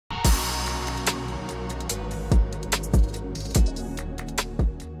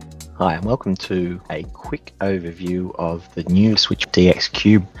Hi and welcome to a quick overview of the new Switch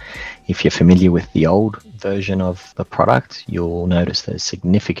Dx³. If you're familiar with the old version of the product, you'll notice there's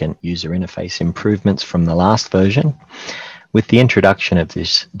significant user interface improvements from the last version. With the introduction of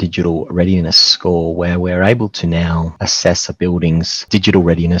this digital readiness score, where we're able to now assess a building's digital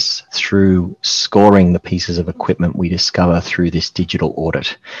readiness through scoring the pieces of equipment we discover through this digital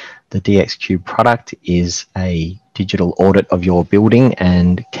audit. The Dx³ product is a digital audit of your building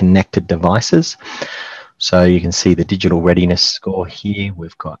and connected devices. So you can see the digital readiness score here.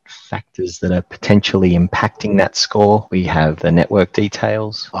 We've got factors that are potentially impacting that score. We have the network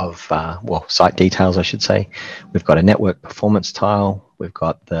details of, site details, I should say. We've got a network performance tile. We've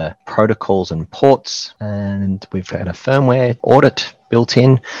got the protocols and ports, and we've got a firmware audit built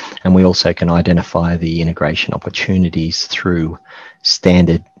in. And we also can identify the integration opportunities through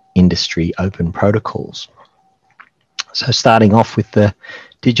standard industry open protocols. So starting off with the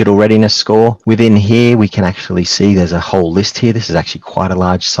digital readiness score, within here we can actually see there's a whole list here. This is actually quite a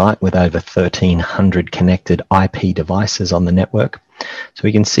large site with over 1,300 connected IP devices on the network. So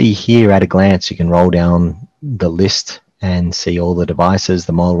we can see here at a glance, you can roll down the list and see all the devices,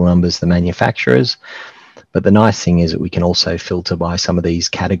 the model numbers, the manufacturers. But the nice thing is that we can also filter by some of these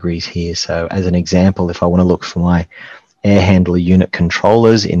categories here. So as an example, if I want to look for my air handler unit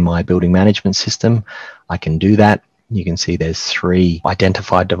controllers in my building management system, I can do that. You can see there's 3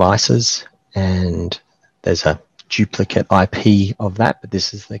 identified devices and there's a duplicate IP of that, but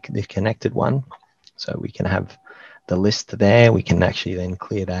this is the connected one. So we can have the list there. We can actually then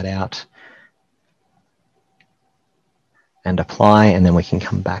clear that out and apply, and then we can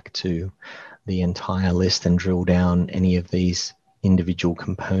come back to the entire list and drill down any of these individual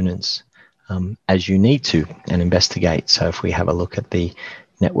components as you need to and investigate. So if we have a look at the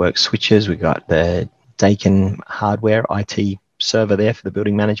network switches, we've got the Dakin hardware IT server there for the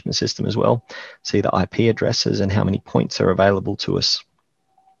building management system as well. See the IP addresses and how many points are available to us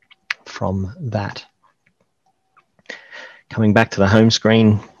from that. Coming back to the home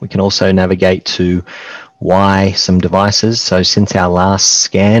screen, we can also navigate to why some devices. So since our last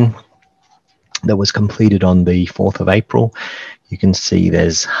scan that was completed on the 4th of April, you can see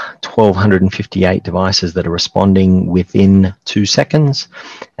there's 1,258 devices that are responding within 2 seconds,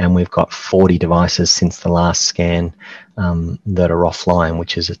 and we've got 40 devices since the last scan that are offline,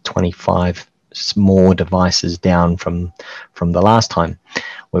 which is 25 more devices down from the last time.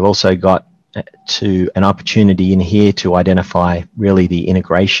 We've also got an opportunity in here to identify really the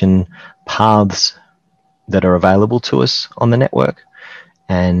integration paths that are available to us on the network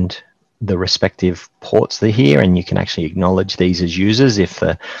and the respective ports that are here, and you can actually acknowledge these as users if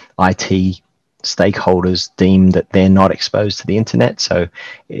the IT stakeholders deem that they're not exposed to the internet. So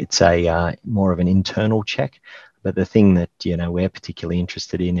it's a more of an internal check. But the thing that we're particularly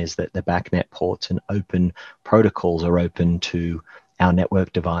interested in is that the backnet ports and open protocols are open to our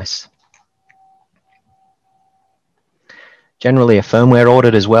network device. Generally a firmware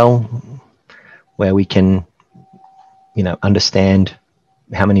audit as well, where we can understand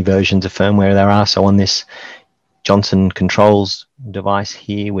how many versions of firmware there are. So on this Johnson Controls device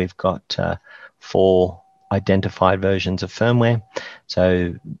here, we've got 4 identified versions of firmware.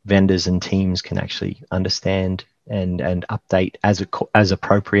 So vendors and teams can actually understand and update as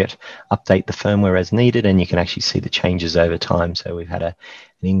appropriate, update the firmware as needed, and you can actually see the changes over time. So we've had an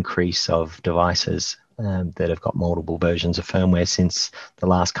increase of devices that have got multiple versions of firmware since the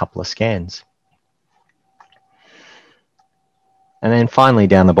last couple of scans. And then finally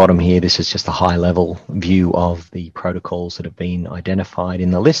down the bottom here, this is just a high level view of the protocols that have been identified in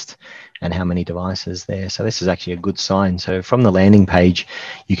the list and how many devices there. So this is actually a good sign. So from the landing page,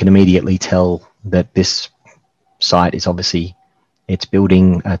 you can immediately tell that this site is obviously, it's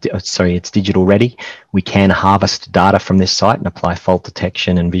digital ready. We can harvest data from this site and apply fault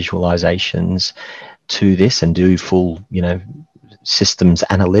detection and visualizations to this and do full, systems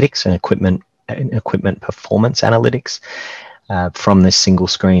analytics and equipment performance analytics from this single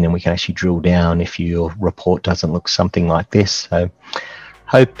screen, and we can actually drill down if your report doesn't look something like this. So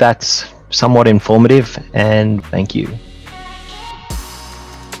hope that's somewhat informative, and thank you.